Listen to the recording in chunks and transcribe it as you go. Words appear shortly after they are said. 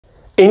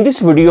In this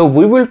video,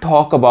 we will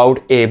talk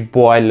about a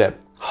boiler,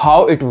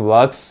 how it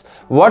works,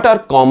 what are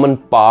common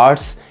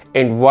parts,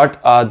 and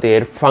what are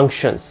their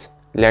functions.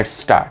 Let's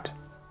start.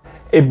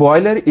 A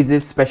boiler is a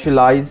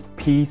specialized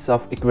piece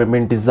of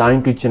equipment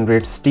designed to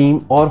generate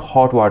steam or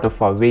hot water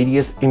for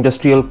various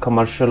industrial,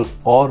 commercial,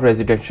 or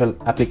residential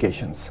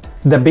applications.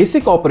 The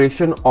basic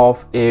operation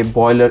of a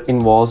boiler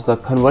involves the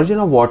conversion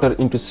of water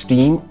into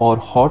steam or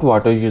hot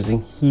water using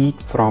heat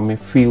from a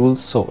fuel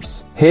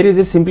source. Here is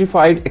a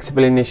simplified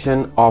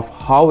explanation of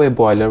how a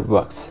boiler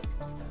works.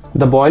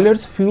 The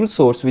boiler's fuel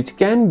source, which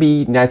can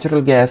be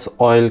natural gas,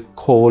 oil,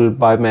 coal,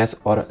 biomass,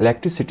 or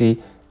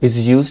electricity,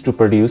 is used to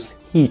produce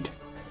heat.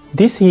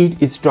 This heat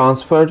is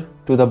transferred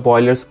to the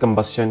boiler's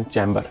combustion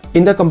chamber.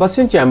 In the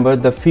combustion chamber,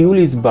 the fuel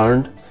is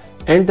burned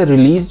and the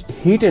released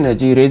heat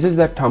energy raises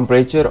the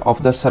temperature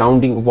of the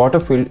surrounding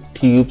water-filled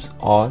tubes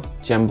or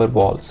chamber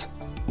walls.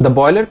 The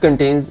boiler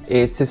contains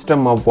a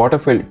system of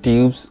water-filled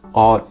tubes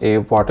or a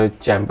water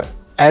chamber.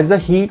 As the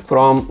heat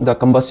from the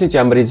combustion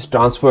chamber is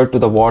transferred to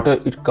the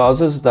water, it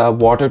causes the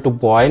water to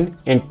boil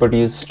and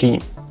produce steam,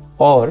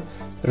 or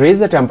raise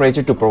the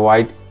temperature to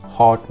provide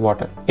hot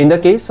water. In the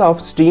case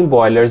of steam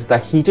boilers, the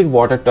heated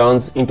water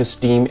turns into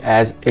steam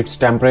as its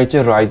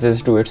temperature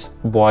rises to its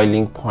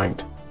boiling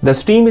point. The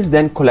steam is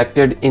then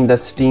collected in the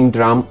steam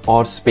drum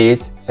or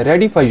space,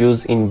 ready for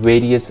use in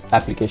various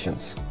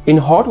applications. In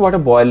hot water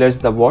boilers,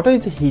 the water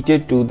is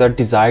heated to the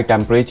desired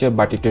temperature,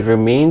 but it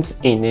remains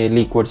in a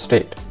liquid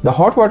state. The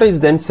hot water is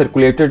then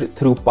circulated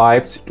through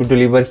pipes to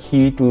deliver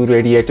heat to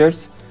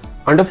radiators,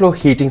 underflow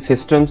heating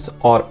systems,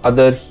 or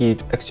other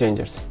heat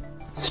exchangers.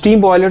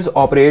 Steam boilers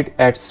operate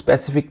at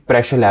specific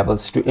pressure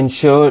levels to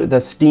ensure the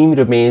steam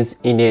remains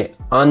in an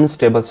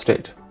unstable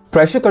state.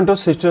 Pressure control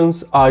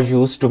systems are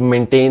used to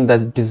maintain the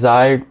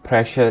desired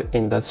pressure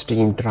in the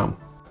steam drum.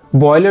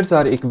 Boilers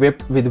are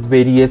equipped with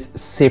various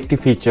safety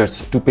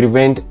features to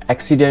prevent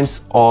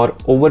accidents or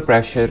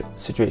overpressure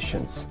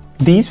situations.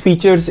 These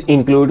features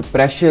include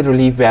pressure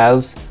relief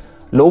valves,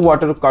 low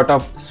water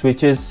cutoff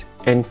switches,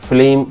 and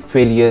flame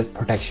failure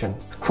protection.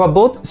 For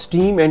both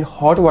steam and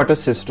hot water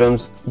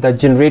systems, the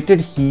generated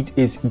heat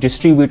is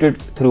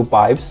distributed through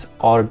pipes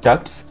or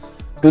ducts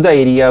to the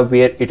area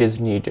where it is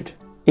needed.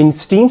 In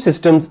steam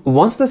systems,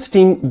 once the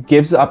steam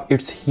gives up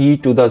its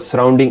heat to the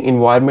surrounding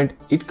environment,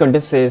 it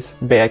condenses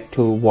back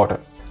to water.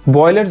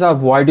 Boilers are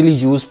widely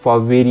used for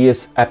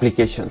various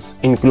applications,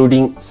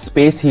 including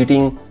space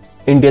heating,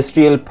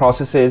 industrial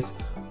processes,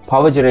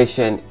 power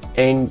generation,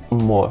 and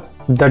more.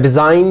 The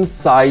design,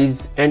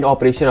 size, and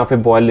operation of a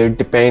boiler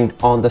depend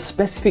on the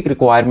specific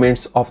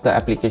requirements of the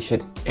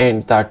application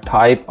and the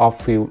type of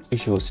fuel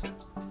used.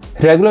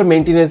 Regular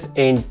maintenance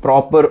and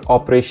proper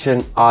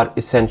operation are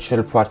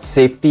essential for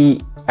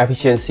safety,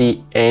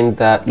 efficiency, and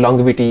the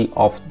longevity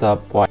of the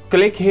boiler.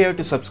 Click here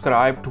to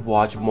subscribe to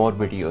watch more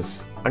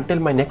videos. Until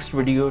my next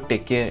video,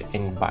 take care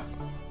and bye.